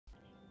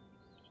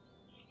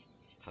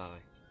Hi,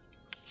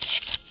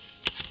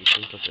 it's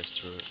Intel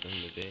Tester,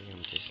 and today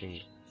I'm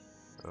testing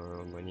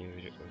my new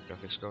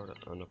graphics card,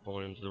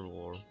 Napoleon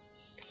War.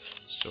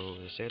 So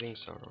the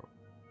settings are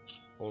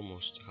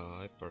almost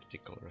high,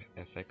 particular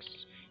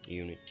effects,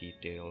 unit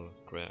detail,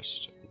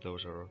 crash,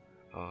 those are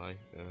high,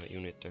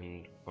 unit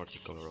and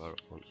particular are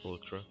on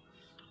ultra.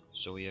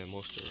 So yeah,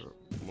 most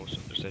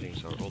of the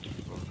settings are ultra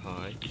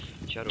high.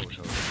 Shadows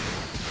are low.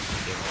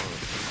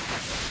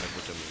 I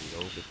put them in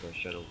low because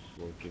shadows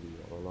will give you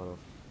a lot of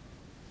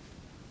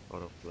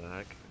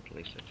lag, at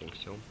least I think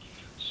so.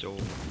 So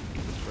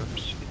with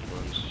fraps it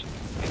runs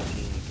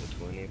 15 to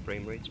 20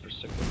 frame rates per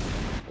second,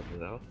 but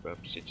without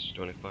fraps it's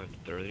 25 to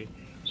 30,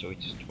 so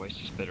it's twice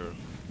as better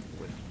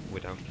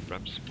without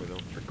fraps,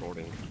 without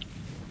recording.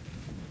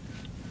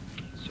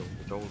 So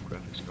with old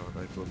graphics card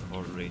I put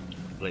heart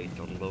rate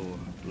on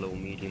low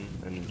medium,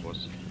 and it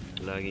was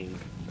lagging,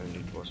 and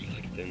it was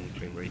like 10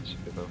 frame rates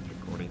without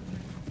recording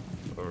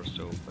or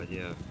so, but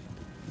yeah,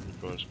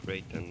 it runs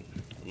great, and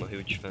I'm a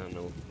huge fan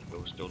of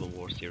those Total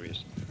War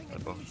series. I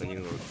bought the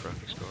newer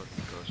graphics card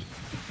because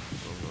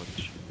I'm not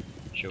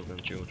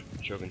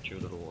Shogun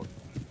Total War.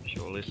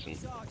 So listen to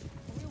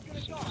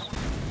this. I'm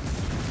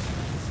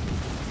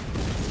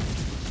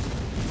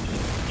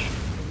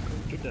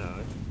going to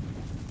die.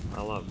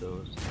 I love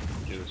those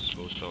dudes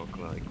who talk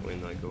like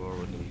when I go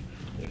over them,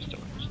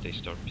 they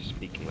start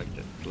speaking like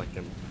that, like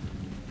them.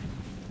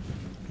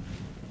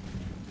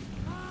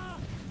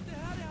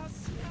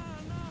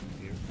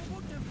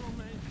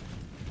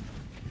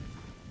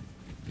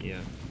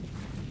 Yeah,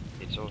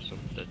 it's awesome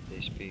that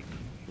they speak.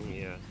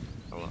 Yeah,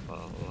 I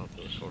love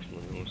those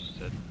horsemen who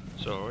said,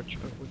 "Sarge,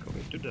 are we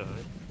going to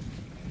die?"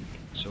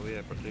 So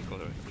yeah,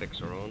 particular effects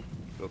are on.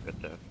 Look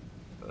at the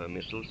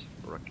missiles,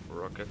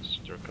 rockets,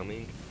 they're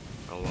coming.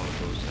 I love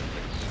those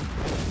effects.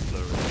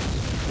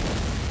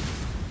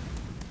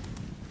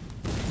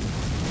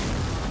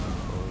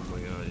 Oh my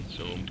god, it's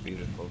so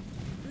beautiful.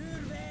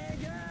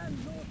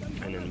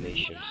 And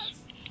animations.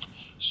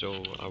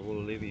 So I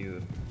will leave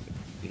you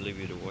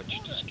to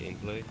watch this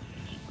gameplay.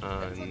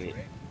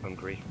 I'm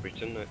Great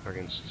Britain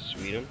against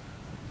Sweden.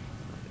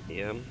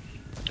 Yeah, and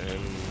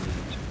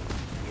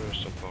there are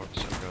some parts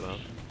I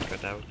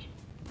cut out.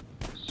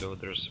 So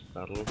there's a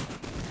battle.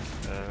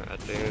 At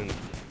the end,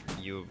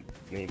 you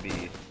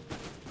maybe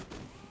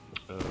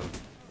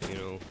you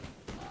know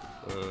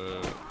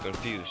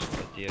confused,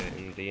 but yeah,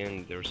 in the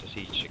end there's a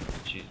siege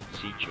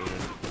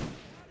unit,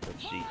 not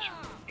siege,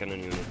 cannon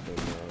unit,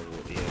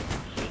 and yeah,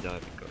 I die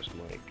because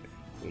my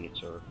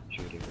units are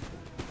shooting.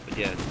 But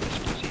yeah, as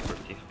you can see,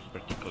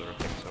 particular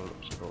effects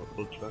are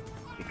ultra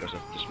because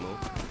of the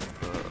smoke.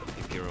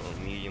 If you're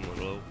on medium or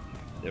low,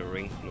 there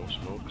ain't no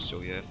smoke,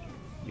 so you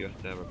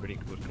have to have a pretty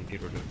good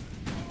computer to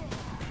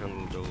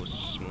handle those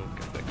smoke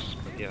effects.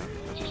 But yeah,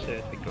 as I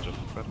said, because of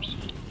the fraps,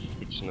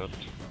 it's not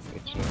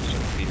so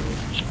clear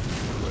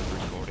when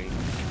recording.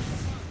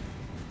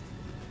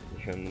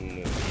 And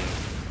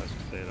yeah, as I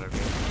said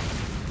again,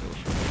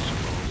 those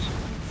rockets,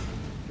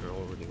 they're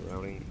already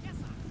routing.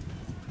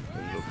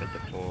 And look at the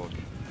fog,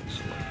 it's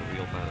like a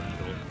real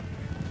battlefield.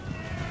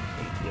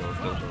 And you know,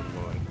 those are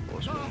my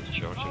horsemen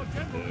charging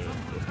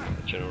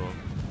the general.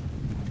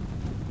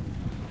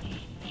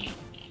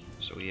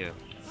 So yeah,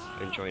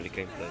 enjoy the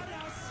gameplay.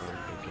 I'm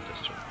Intel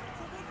Tester.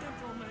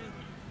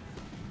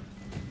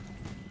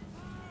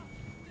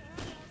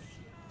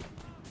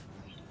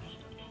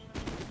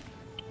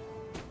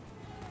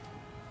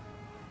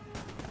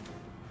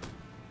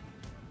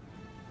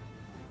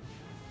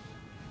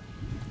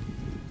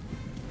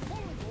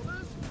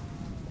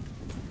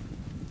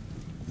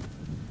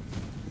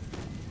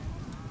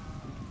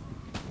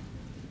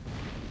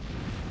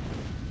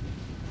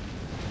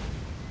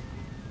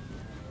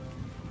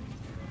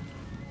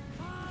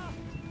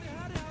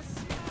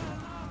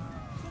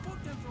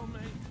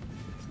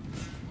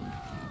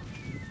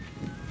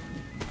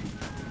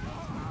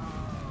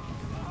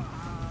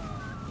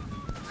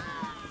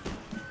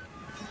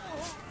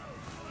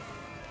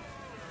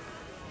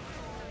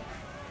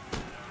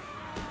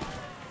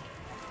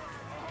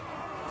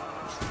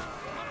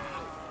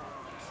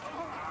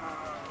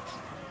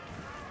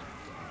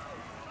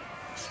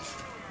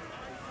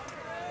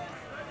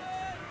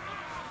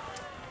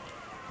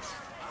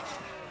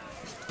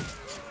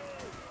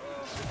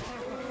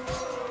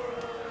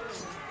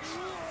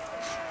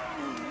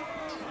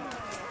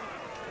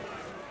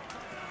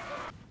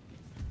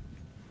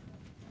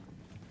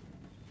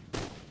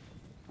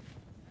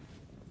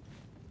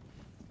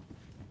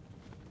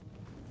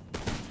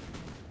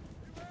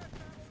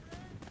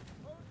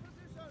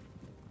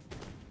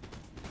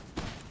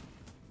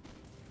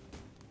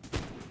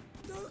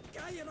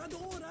 Era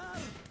dårar!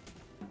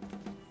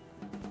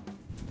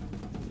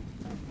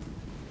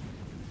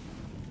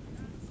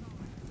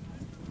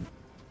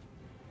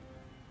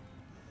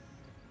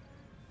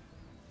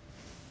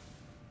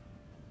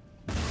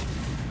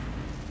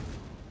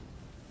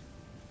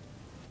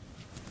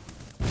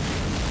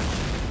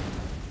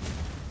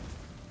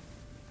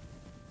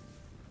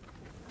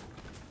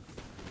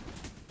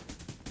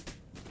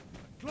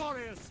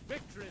 Glorious!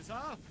 Victory,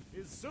 sir,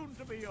 is soon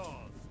to be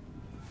yours.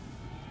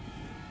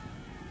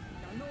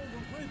 Kan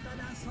någon skjuta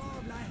den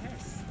sabla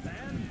häst?